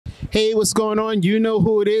Hey, what's going on? You know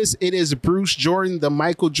who it is. It is Bruce Jordan, the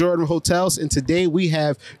Michael Jordan Hotels, and today we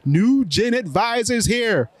have NewGen Advisors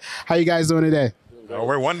here. How you guys doing today? Oh,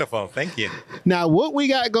 we're wonderful. Thank you. Now, what we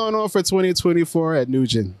got going on for 2024 at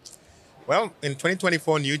NewGen? Well, in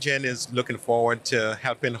 2024, NewGen is looking forward to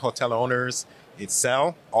helping hotel owners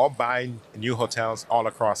sell or buy new hotels all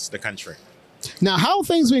across the country. Now, how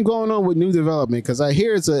things been going on with new development? Because I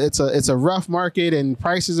hear it's a rough market and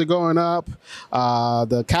prices are going up.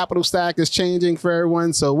 The capital stack is changing for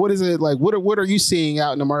everyone. So, what is it like? What are you seeing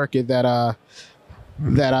out in the market that'll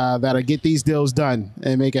get these deals done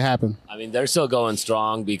and make it happen? I mean, they're still going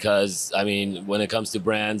strong because I mean, when it comes to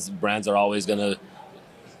brands are always going to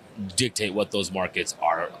dictate what those markets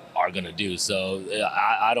are going to do. So,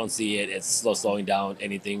 I don't see it's slowing down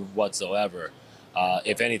anything whatsoever.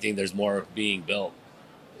 If anything, there's more being built,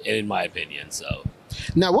 in my opinion. So,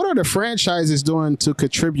 now, what are the franchises doing to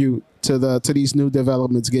contribute to these new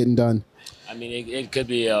developments getting done? I mean, it could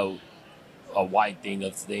be a wide thing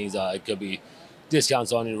of things. It could be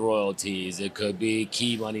discounts on your royalties. It could be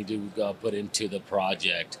key money to put into the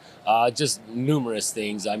project. Just numerous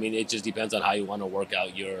things. I mean, it just depends on how you want to work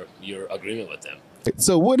out your agreement with them.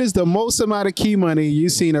 So what is the most amount of key money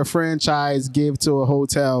you've seen a franchise give to a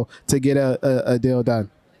hotel to get a deal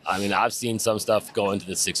done? I mean, I've seen some stuff go into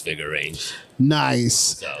the six-figure range. Nice.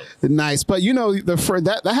 So. Nice. But, you know,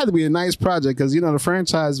 that had to be a nice project because, you know, the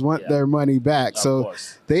franchise want their money back. So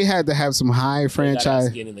they had to have some high franchise.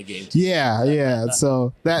 Skin in the game too. Yeah.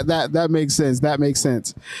 So that makes sense. That makes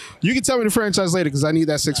sense. You can tell me the franchise later because I need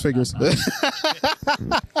that six figures.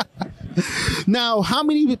 Now, how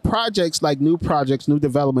many projects, like new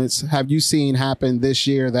developments, have you seen happen this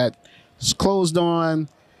year that's closed on,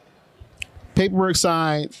 paperwork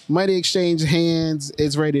signed, money exchanged hands,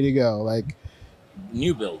 it's ready to go? Like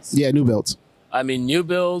new builds. Yeah, new builds. I mean, new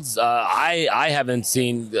builds. I haven't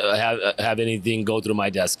seen have anything go through my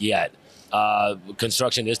desk yet.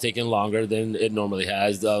 Construction is taking longer than it normally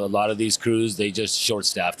has. A lot of these crews, they just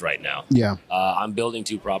short-staffed right now. Yeah. I'm building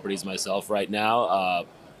 2 properties myself right now,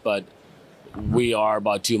 but we are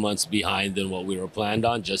about 2 months behind than what we were planned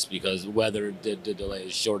on, just because weather did delay,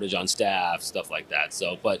 shortage on staff, stuff like that.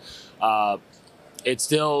 So, but it's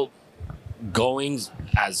still going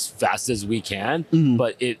as fast as we can,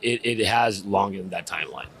 but it has longer that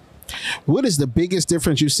timeline. What is the biggest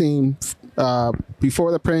difference you've seen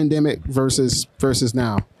before the pandemic versus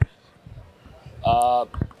now?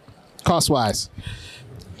 Cost-wise.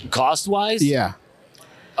 Cost-wise? Yeah.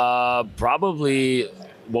 Probably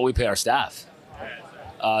what we pay our staff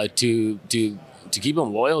to keep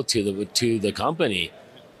them loyal to the company.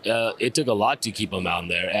 It took a lot to keep them out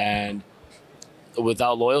there, and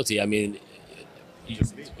without loyalty, I mean,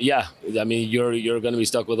 you're going to be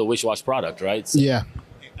stuck with a wish-wash product, right? So, yeah.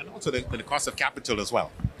 And also the cost of capital as well.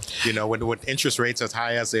 You know, with interest rates as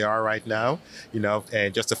high as they are right now, you know,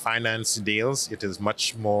 just to finance deals, it is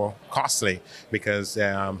much more costly because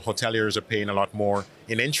hoteliers are paying a lot more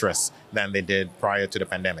in interest than they did prior to the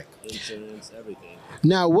pandemic. Insurance, everything.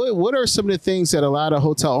 Now, what are some of the things that a lot of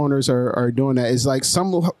hotel owners are doing? That is like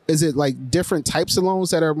is it like different types of loans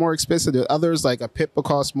that are more expensive than others? Like a PIP will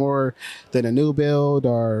cost more than a new build,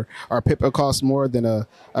 or a PIP will cost more than a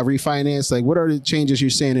refinance? Like, what are the changes you're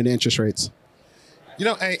seeing in interest rates? You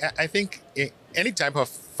know, I think any type of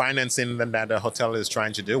financing that a hotel is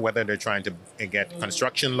trying to do, whether they're trying to get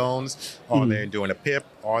construction loans or they're doing a PIP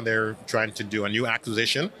or they're trying to do a new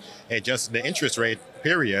acquisition, just the interest rate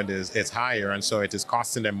period is higher, and so it is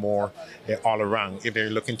costing them more all around if they're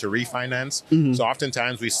looking to refinance. So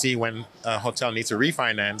oftentimes we see when a hotel needs to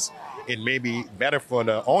refinance, it may be better for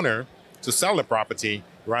the owner to sell the property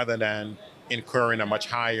rather than incurring a much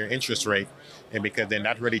higher interest rate, and because then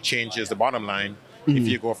that really changes the bottom line. If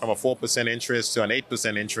you go from a 4% interest to an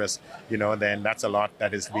 8% interest, you know, then that's a lot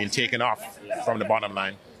that is being taken off from the bottom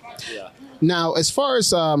line. Yeah. Now, as far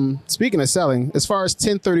as speaking of selling, as far as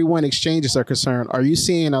 1031 exchanges are concerned, are you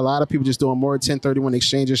seeing a lot of people just doing more 1031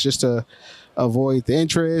 exchanges just to avoid the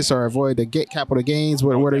interest or avoid the capital gains?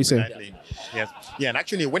 What are you saying? Yes. Yeah, and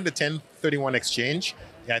actually with the 1031 exchange,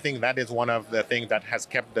 I think that is one of the things that has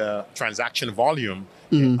kept the transaction volume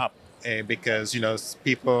up because, you know,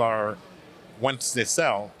 people are, once they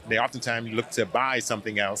sell, they oftentimes look to buy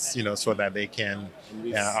something else, you know, so that they can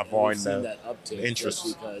avoid the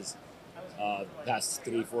interest. Because past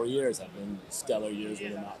 3-4 years have been stellar years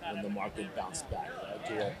when the market bounced back.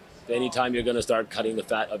 Right? Anytime you're going to start cutting the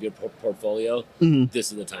fat of your portfolio,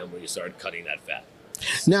 this is the time where you start cutting that fat.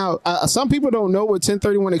 Now, some people don't know what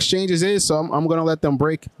 1031 exchanges is, so I'm going to let them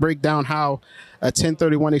break down how a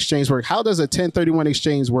 1031 exchange works. How does a 1031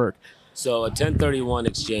 exchange work? So a 1031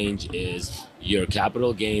 exchange is your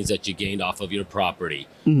capital gains that you gained off of your property.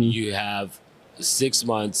 You have 6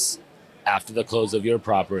 months after the close of your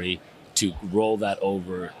property to roll that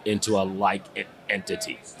over into a like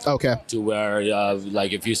entity. Okay. To where,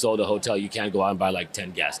 like, if you sold a hotel, you can't go out and buy like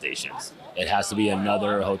 10 gas stations. It has to be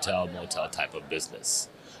another hotel, motel type of business.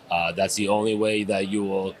 That's the only way that you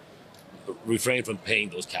will refrain from paying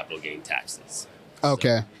those capital gain taxes.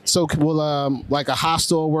 Okay. So will like a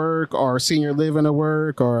hostel work or senior living to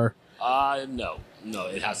work or? No,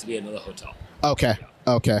 it has to be another hotel. Okay.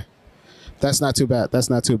 Okay. That's not too bad. That's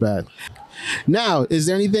not too bad. Now, is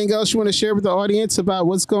there anything else you want to share with the audience about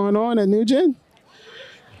what's going on at NewGen?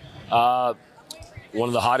 One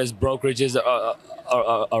of the hottest brokerages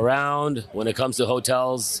around when it comes to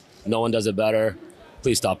hotels. No one does it better.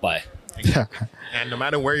 Please stop by. And no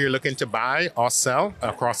matter where you're looking to buy or sell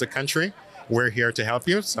across the country, we're here to help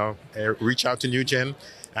you. So reach out to NewGen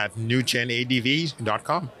at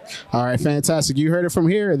newgenadv.com. All right, fantastic. You heard it from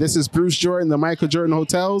here. This is Bruce Jordan, the Michael Jordan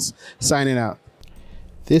Hotels, signing out.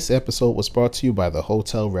 This episode was brought to you by the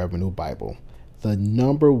Hotel Revenue Bible, the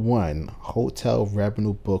 #1 hotel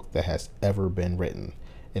revenue book that has ever been written.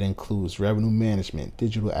 It includes revenue management,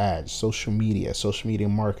 digital ads, social media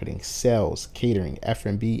marketing, sales, catering,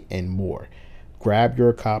 F&B, and more. Grab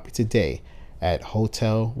your copy today at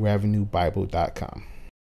hotelrevenuebible.com.